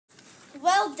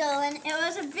Well, Dylan, it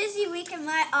was a busy week in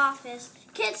my office.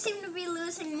 Kids seem to be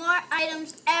losing more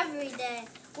items every day.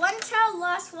 One child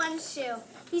lost one shoe.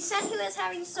 He said he was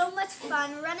having so much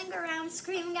fun running around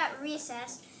screaming at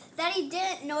recess that he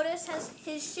didn't notice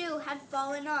his shoe had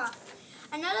fallen off.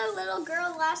 Another little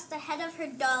girl lost the head of her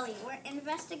dolly. We're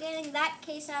investigating that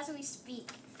case as we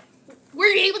speak. Were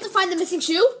you able to find the missing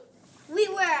shoe? We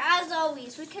were, as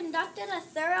always. We conducted a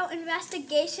thorough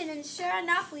investigation, and sure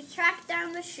enough, we tracked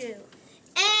down the shoe.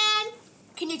 And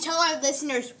can you tell our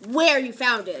listeners where you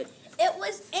found it? It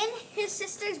was in his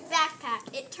sister's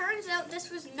backpack. It turns out this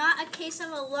was not a case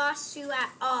of a lost shoe at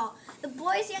all. The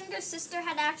boy's younger sister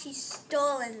had actually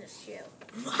stolen the shoe.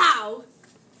 Wow!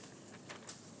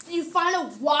 Did you find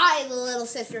out why the little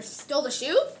sister stole the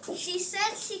shoe? She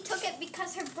said she took it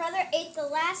because her brother ate the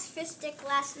last fish stick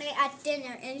last night at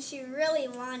dinner, and she really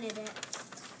wanted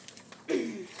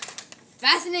it.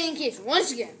 Fascinating case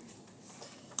once again.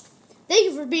 Thank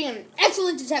you for being an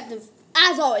excellent detective,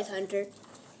 as always, Hunter.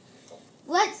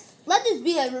 Let this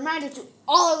be a reminder to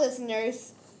all our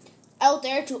listeners out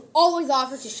there to always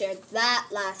offer to share that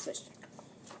last fish stick.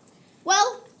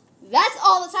 Well, that's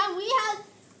all the time we had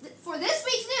for this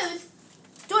week's news.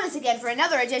 Join us again for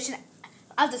another edition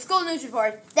of the School News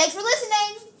Report. Thanks for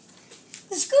listening.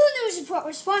 The School News Report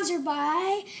was sponsored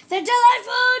by the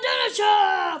Delightful Donut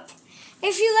Shop.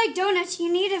 If you like donuts,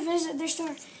 you need to visit their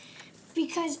store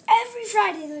because every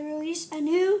Friday they release a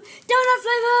new donut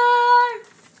flavor.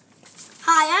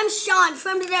 Hi, I'm Sean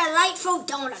from the Delightful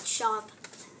Donut Shop.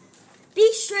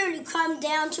 Be sure to come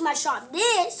down to my shop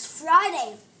this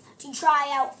Friday to try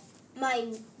out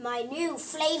my new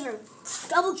flavor,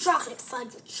 double chocolate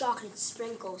fudge with chocolate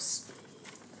sprinkles.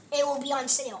 It will be on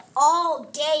sale all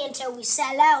day until we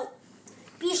sell out.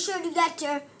 Be sure to get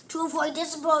there to avoid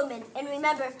disappointment. And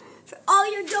remember, for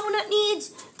all your donut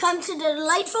needs, come to the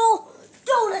Delightful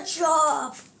Donut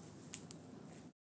Shop.